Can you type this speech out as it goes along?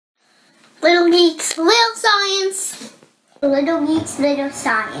Little geeks, little science. Little geeks, little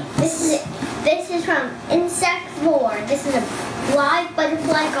science. This is from Insect Lore. This is a live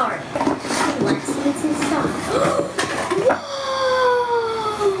butterfly garden. Let's see what's inside.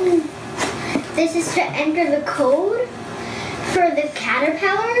 Whoa! This is to enter the code for the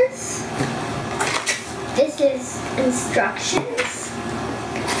caterpillars. This is instructions.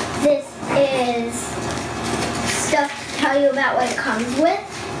 This is stuff to tell you about what it comes with.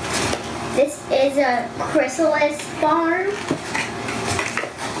 This is a chrysalis farm.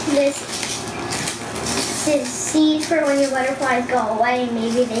 This is seeds for when your butterflies go away and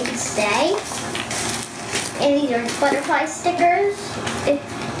maybe they can stay. And these are butterfly stickers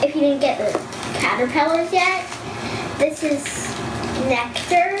if you didn't get the caterpillars yet. This is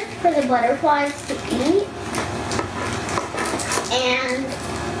nectar for the butterflies to eat. And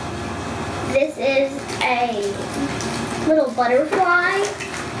this is a little butterfly.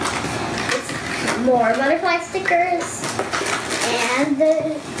 More butterfly stickers and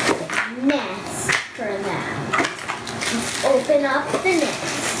the nest for them. Let's open up the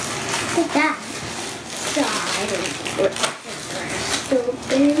nest. Look at that side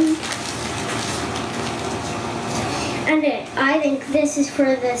open. And I think this is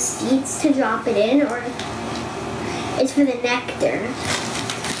for the seeds to drop it in, or it's for the nectar.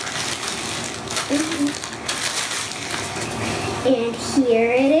 And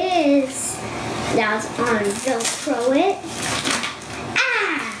here it is. Now it's on Velcro it.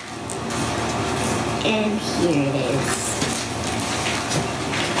 Ah! And here it is.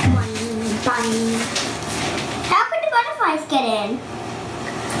 Boing, boing. How could the butterflies get in?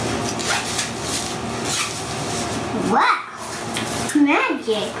 Wow!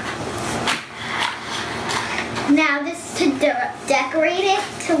 Magic! Now this is to decorate it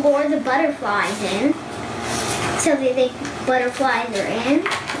to lure the butterflies in. So they think butterflies are in.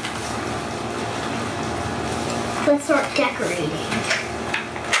 Let's start decorating.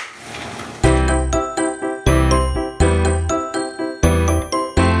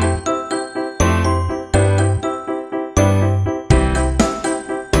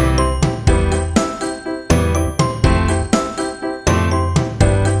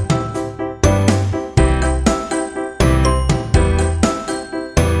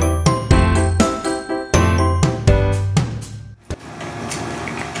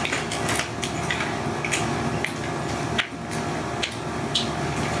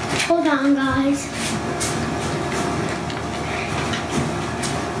 Hold on, guys.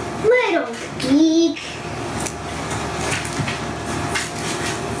 Little geek.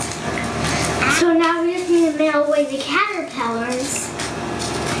 So now we're just going to mail away the caterpillars,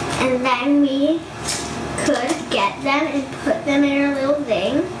 and then we could get them and put them in our little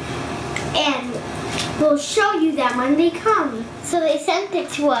thing, and we'll show you them when they come. So they sent it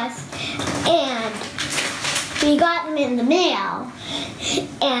to us, and we got them in the mail.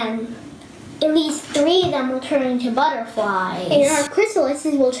 And at least 3 of them will turn into butterflies. And our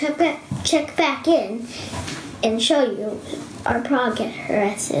chrysalises will check back in and show you our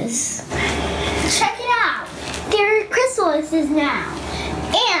progresses. Check it out. There are chrysalises now.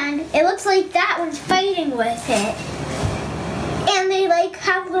 And it looks like that one's fighting with it. And they like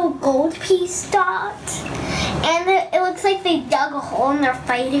have little gold piece dots. And it looks like they dug a hole and they're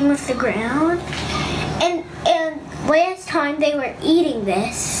fighting with the ground. And last time they were eating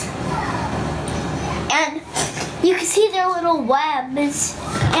this, and you can see their little webs,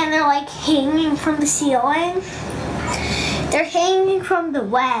 and they're like hanging from the ceiling. They're hanging from the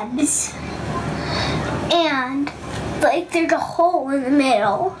webs, and like there's a hole in the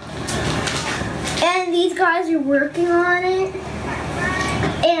middle. And these guys are working on it,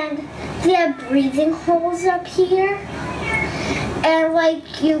 and they have breathing holes up here, and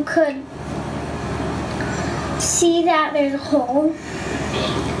like you could see that there's a hole,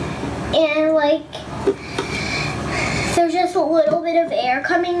 and like there's just a little bit of air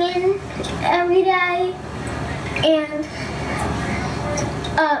coming in every day, and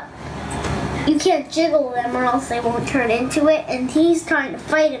you can't jiggle them or else they won't turn into it, and he's trying to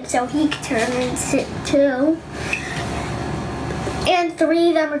fight him so he can turn into it too, and 3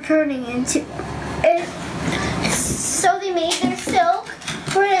 of them are turning into it. So they made their silk.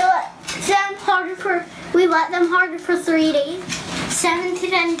 We let them harden for 3 days. 7 to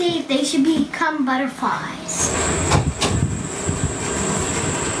 10 days, they should become butterflies.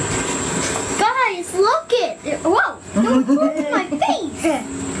 Guys, look it! Whoa! Don't look at my face!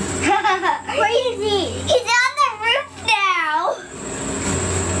 Where is he? He's on the roof now!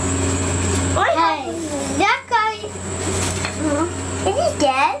 Hey, that guy... Is he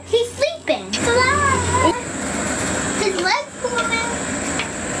dead? He's sleeping. His legs moving.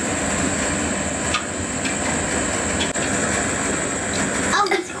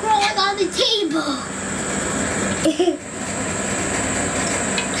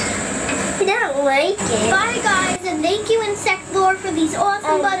 like it. Bye guys, and thank you Insect Lore for these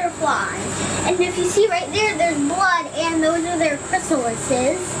awesome butterflies. And if you see right there, there's blood, and those are their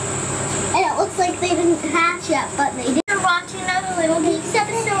chrysalises. And it looks like they didn't hatch yet, but they did. We're watching another Little Geeks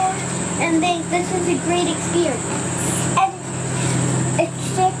episode, and this was a great experience. And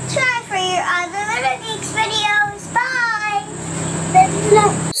subscribe for your other Little Geeks videos. Bye!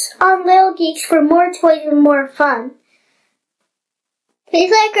 Next on Little Geeks for more toys and more fun. Please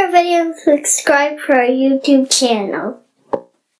like our video and subscribe for our YouTube channel.